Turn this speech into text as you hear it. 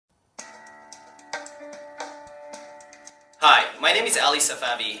Hi, my name is Ali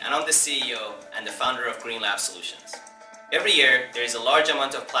Safavi and I'm the CEO and the founder of Green Lab Solutions. Every year, there is a large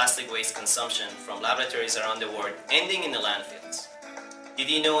amount of plastic waste consumption from laboratories around the world ending in the landfills. Did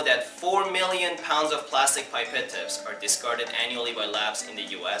you know that 4 million pounds of plastic pipette tips are discarded annually by labs in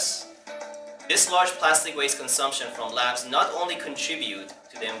the US? This large plastic waste consumption from labs not only contribute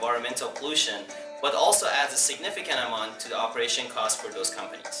to the environmental pollution, but also adds a significant amount to the operation cost for those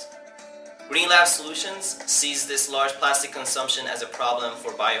companies. Green Lab Solutions sees this large plastic consumption as a problem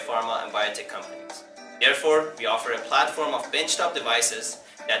for biopharma and biotech companies. Therefore, we offer a platform of benchtop devices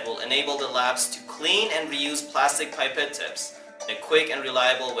that will enable the labs to clean and reuse plastic pipette tips in a quick and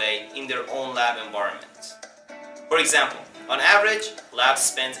reliable way in their own lab environments. For example, on average, labs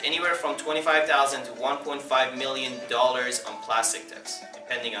spend anywhere from $25,000 to $1.5 million on plastic tips,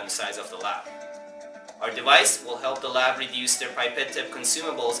 depending on the size of the lab. Our device will help the lab reduce their pipette tip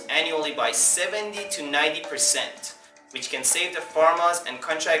consumables annually by 70 to 90%, which can save the pharmas and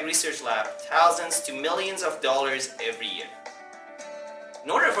contract research lab thousands to millions of dollars every year. In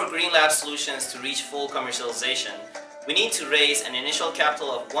order for Green Lab Solutions to reach full commercialization, we need to raise an initial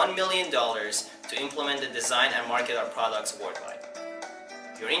capital of $1 million to implement the design and market our products worldwide.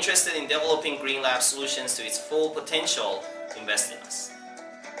 If you're interested in developing Green Lab Solutions to its full potential, invest in us.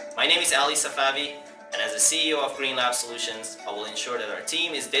 My name is Ali Safavi, and as the CEO of Green Lab Solutions, I will ensure that our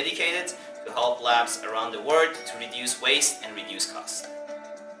team is dedicated to help labs around the world to reduce waste and reduce cost.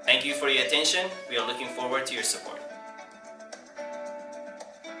 Thank you for your attention. We are looking forward to your support.